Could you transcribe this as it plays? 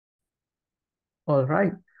All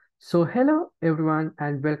right. So hello everyone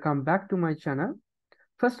and welcome back to my channel.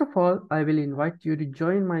 First of all, I will invite you to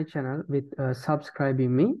join my channel with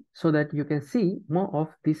subscribing me so that you can see more of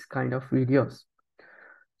this kind of videos.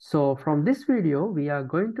 So from this video, we are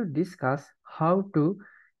going to discuss how to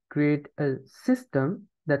create a system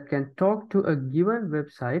that can talk to a given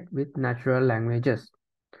website with natural languages.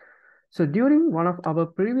 So during one of our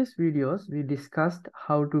previous videos, we discussed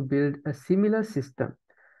how to build a similar system.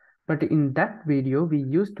 But in that video, we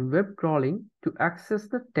used web crawling to access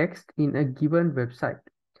the text in a given website.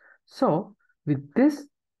 So with this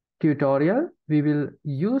tutorial, we will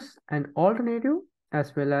use an alternative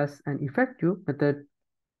as well as an effective method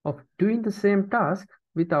of doing the same task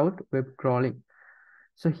without web crawling.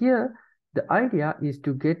 So here, the idea is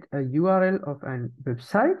to get a URL of an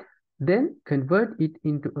website, then convert it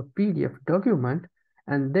into a PDF document,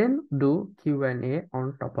 and then do Q&A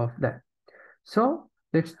on top of that. So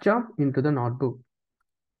let's jump into the notebook.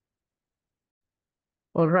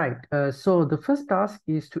 All right, so the first task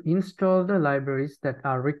is to install the libraries that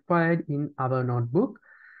are required in our notebook.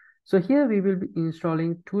 So here we will be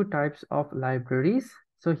installing two types of libraries.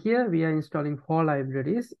 So here we are installing 4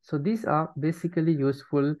 libraries. So these are basically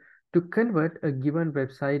useful to convert a given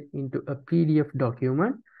website into a PDF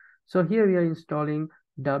document. So here we are installing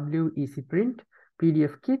WECPrint,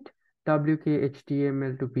 PDFKit,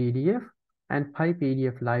 WKHTML to PDF, and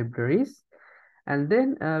PyPDF libraries. And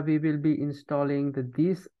then we will be installing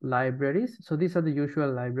these libraries. So these are the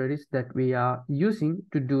usual libraries that we are using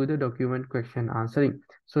to do the document question answering.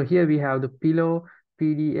 So here we have the Pillow,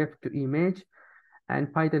 PDF to image,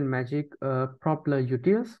 and Python Magic Propeller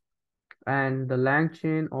utils, and the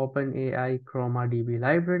LangChain OpenAI ChromaDB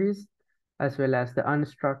libraries, as well as the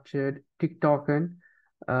unstructured TikToken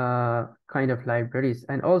kind of libraries.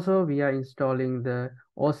 And also we are installing the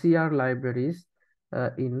OCR libraries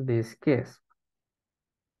in this case.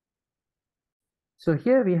 So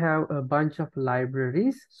here we have a bunch of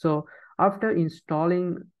libraries. So after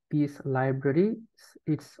installing these libraries,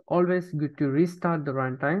 it's always good to restart the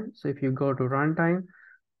runtime. So if you go to runtime,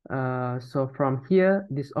 so from here,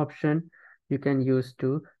 this option you can use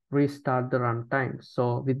to restart the runtime.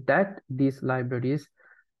 So with that, these libraries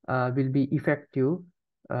will be effective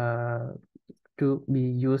to be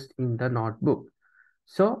used in the notebook.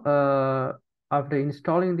 So after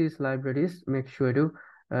installing these libraries, make sure to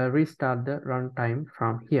restart the runtime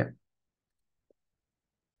from here.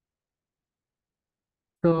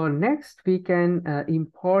 So next we can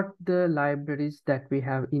import the libraries that we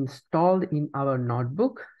have installed in our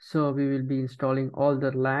notebook. So we will be installing all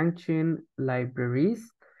the LangChain libraries,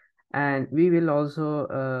 and we will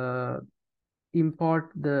also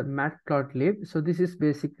import the matplotlib. So this is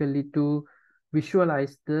basically to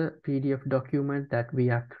visualize the PDF document that we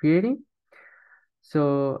are creating.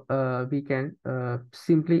 So we can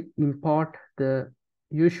simply import the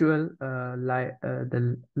usual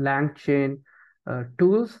the LangChain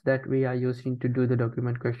tools that we are using to do the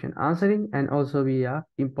document question answering, and also we are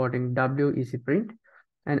importing WECPrint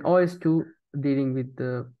and OS2 dealing with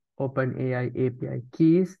the OpenAI API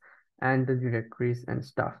keys and the directories and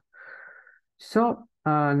stuff. So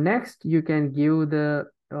next you can give the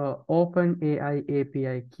OpenAI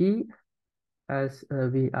API key as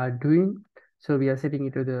we are doing. So we are setting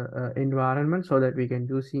it to the environment so that we can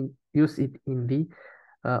use it in the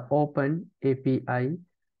Open API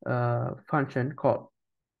function call.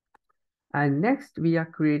 And next we are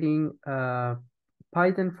creating a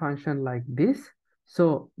Python function like this.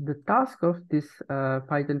 So the task of this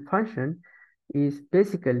Python function is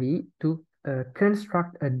basically to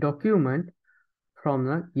construct a document from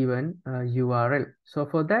a given URL. So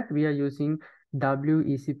for that, we are using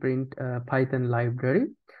WECPrint Python library.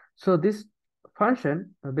 So this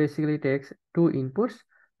function basically takes 2 inputs.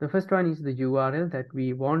 The first one is the URL that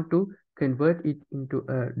we want to convert it into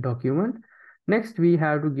a document. Next, we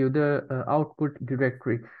have to give the output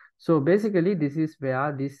directory. So basically, this is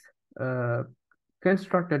where this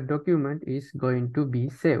constructed document is going to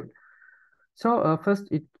be saved. So first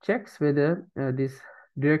it checks whether this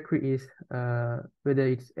directory is whether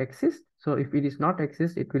it exists. So if it is not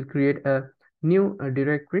exist, it will create a new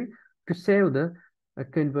directory to save the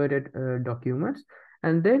converted documents.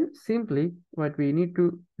 And then simply what we need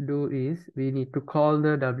to do is we need to call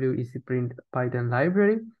the WECPrint Python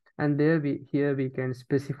library, and here we can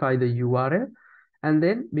specify the URL, and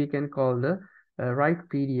then we can call the write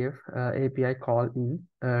PDF API call in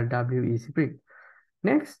WECPrint.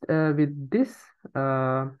 Next, with this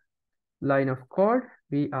line of code,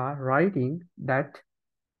 we are writing that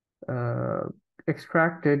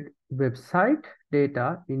extracted website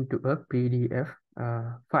data into a PDF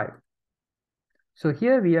file. So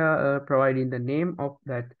here we are providing the name of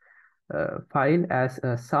that file as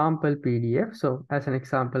a sample PDF. So as an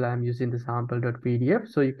example, I'm using the sample.pdf.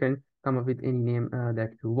 So you can come up with any name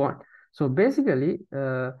that you want. So basically,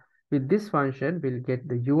 with this function, we'll get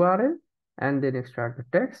the URL and then extract the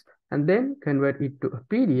text and then convert it to a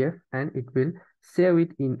PDF, and it will save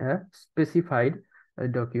it in a specified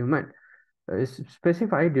document,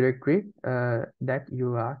 specified directory that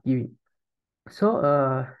you are giving.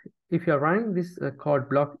 So if you're running this code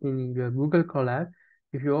block in your Google Colab,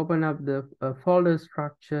 if you open up the folder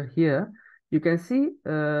structure here, you can see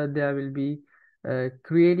there will be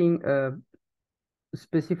creating a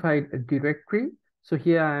specified directory. So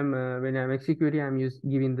here I'm when I'm executing, I'm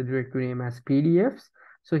giving the directory name as PDFs.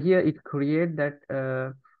 So here it create that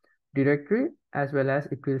directory, as well as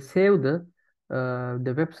it will save the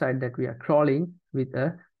website that we are crawling with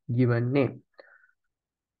a given name.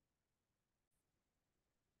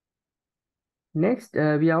 Next,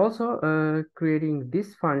 we are also creating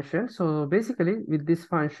this function. So basically, with this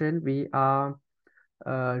function, we are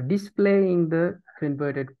displaying the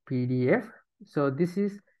converted PDF. So this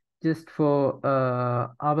is just for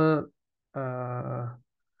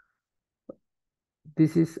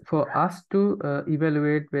this is for us to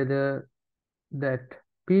evaluate whether that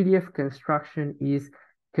PDF construction is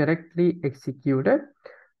correctly executed.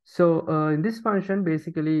 So in this function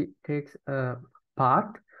basically takes a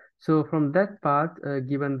path. So from that path,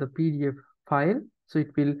 given the PDF file, so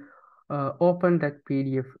it will open that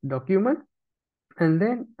PDF document. And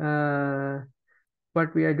then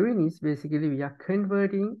what we are doing is basically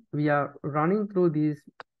we are running through this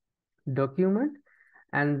document,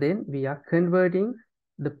 and then we are converting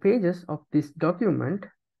the pages of this document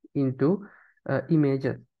into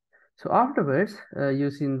images. So afterwards,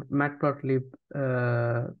 using matplotlib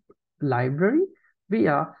library, we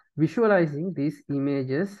are visualizing these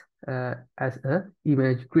images as a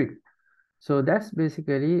image grid. So that's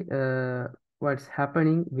basically what's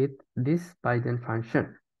happening with this Python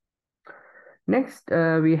function. Next,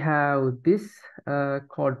 we have this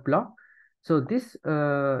code block. So this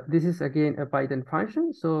is again a Python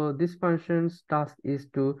function. So this function's task is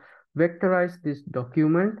to vectorize this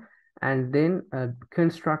document and then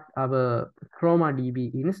construct our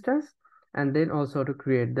ChromaDB instance, and then also to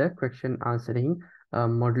create the question answering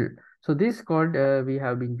model. So this code we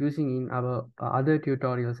have been using in our other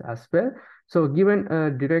tutorials as well. So given a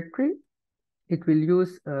directory, it will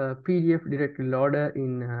use a PDF directory loader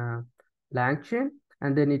in LangChain,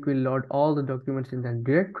 and then it will load all the documents in that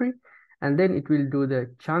directory, and then it will do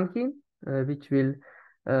the chunking, which will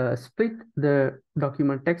split the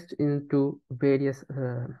document text into various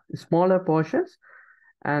smaller portions.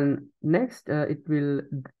 And next, it will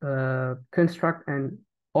construct an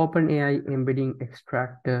OpenAI embedding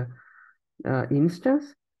extractor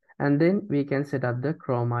instance, and then we can set up the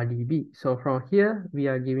ChromaDB. So from here, we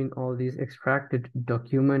are giving all these extracted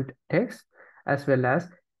document text as well as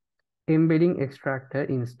embedding extractor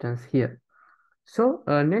instance here. So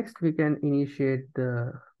next we can initiate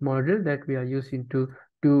the model that we are using to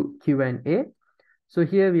do QnA. So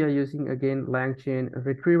here we are using again LangChain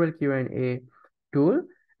retrieval QnA tool,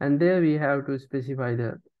 and there we have to specify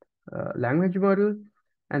the language model,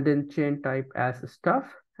 and then chain type as stuff,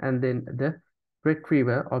 and then the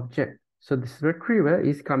retriever object. So this retriever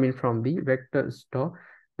is coming from the vector store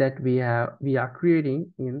that we are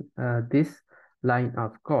creating in this line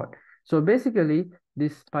of code. So basically,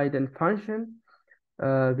 this Python function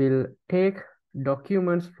will take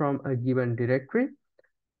documents from a given directory,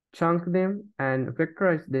 chunk them and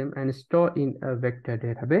vectorize them and store in a vector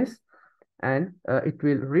database, and it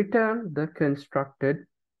will return the constructed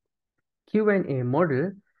QnA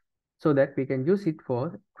model so that we can use it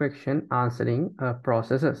for question answering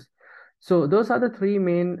processes. So those are the three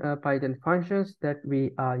main Python functions that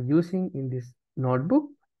we are using in this notebook: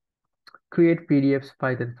 create PDFs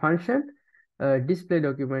Python function, display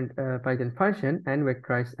document Python function, and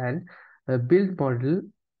vectorize and build model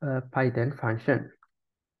Python function.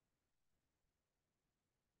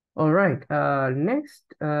 All right, next,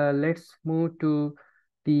 let's move to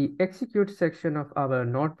the execute section of our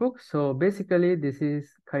notebook. So basically, this is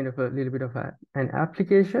kind of a little bit of an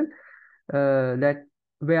application that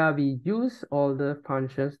where we use all the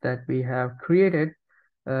functions that we have created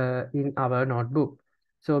in our notebook.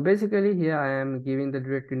 So basically here I am giving the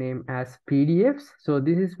directory name as PDFs. So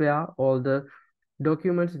this is where all the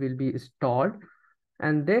documents will be stored.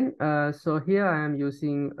 And then, so here I am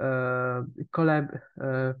using Colab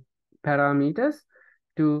parameters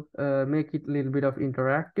to make it a little bit of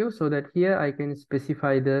interactive, so that here I can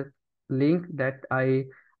specify the link that I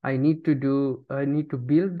need to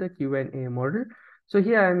build the QnA model. So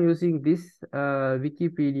here I'm using this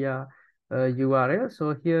Wikipedia URL.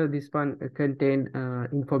 So here this one contain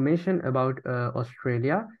information about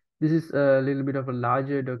Australia. This is a little bit of a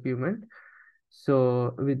larger document,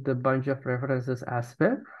 so with a bunch of references as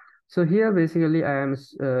well. So here basically I am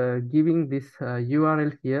giving this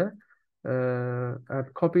URL here. I'm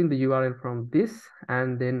copying the URL from this,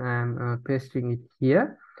 and then I am pasting it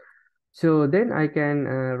here. So then I can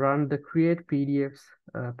run the create PDFs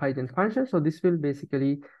Python function. So this will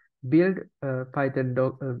basically build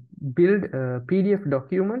build a PDF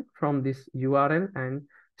document from this URL and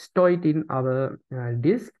store it in our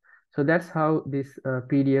disk. So that's how this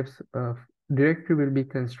PDFs directory will be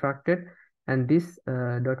constructed, and this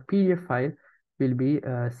 .pdf file will be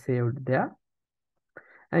saved there.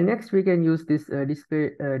 And next we can use this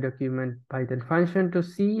display document Python function to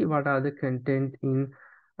see what are the content in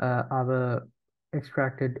our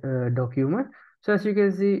extracted document. So as you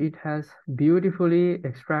can see, it has beautifully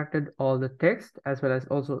extracted all the text, as well as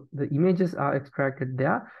also the images are extracted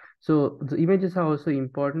there. So the images are also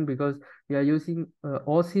important because we are using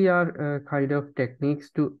OCR kind of techniques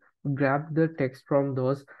to grab the text from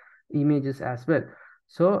those images as well.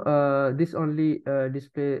 So this only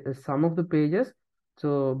display some of the pages.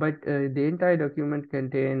 So, but the entire document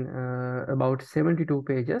contain about 72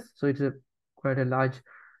 pages. So it's a quite a large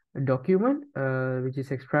document which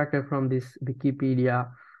is extracted from this Wikipedia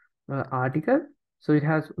article. So it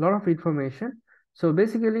has a lot of information. So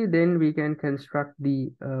basically, then we can construct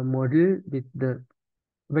the model with the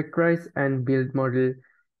vectorize and build model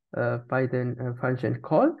Python function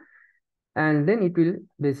call, and then it will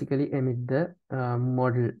basically emit the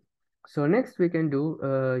model. So next we can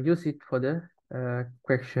do use it for the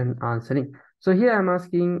question answering. So here I'm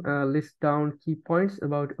asking list down key points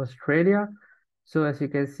about Australia. So as you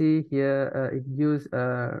can see here, it gives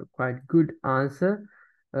a quite good answer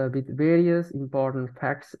with various important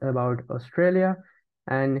facts about Australia.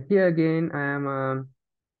 And here again, I am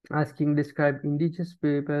asking describe indigenous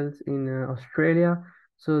peoples in Australia.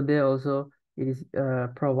 So they also it is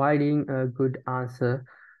providing a good answer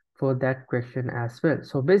for that question as well.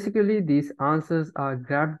 So basically these answers are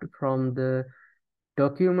grabbed from the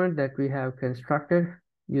document that we have constructed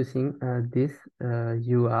using this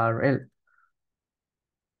URL.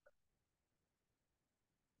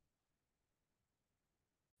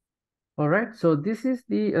 All right, so this is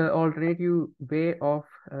the alternative way of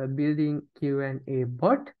building QnA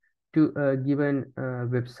bot to a given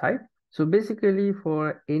website. So basically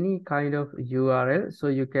for any kind of URL, so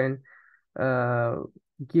you can uh,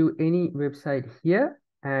 give any website here,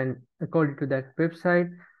 and according to that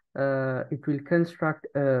website, it will construct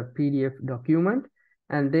a PDF document,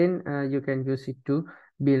 and then you can use it to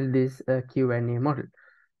build this QnA model.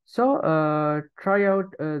 So try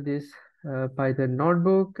out this Python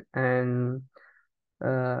notebook, and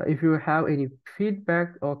if you have any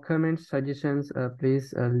feedback or comments, suggestions,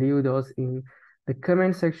 please leave those in the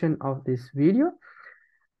comment section of this video.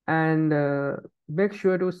 And make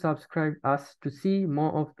sure to subscribe us to see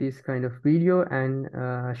more of this kind of video, and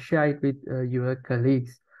share it with your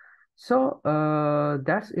colleagues. So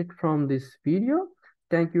that's it from this video.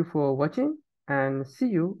 Thank you for watching, and see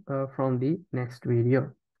you from the next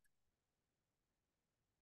video.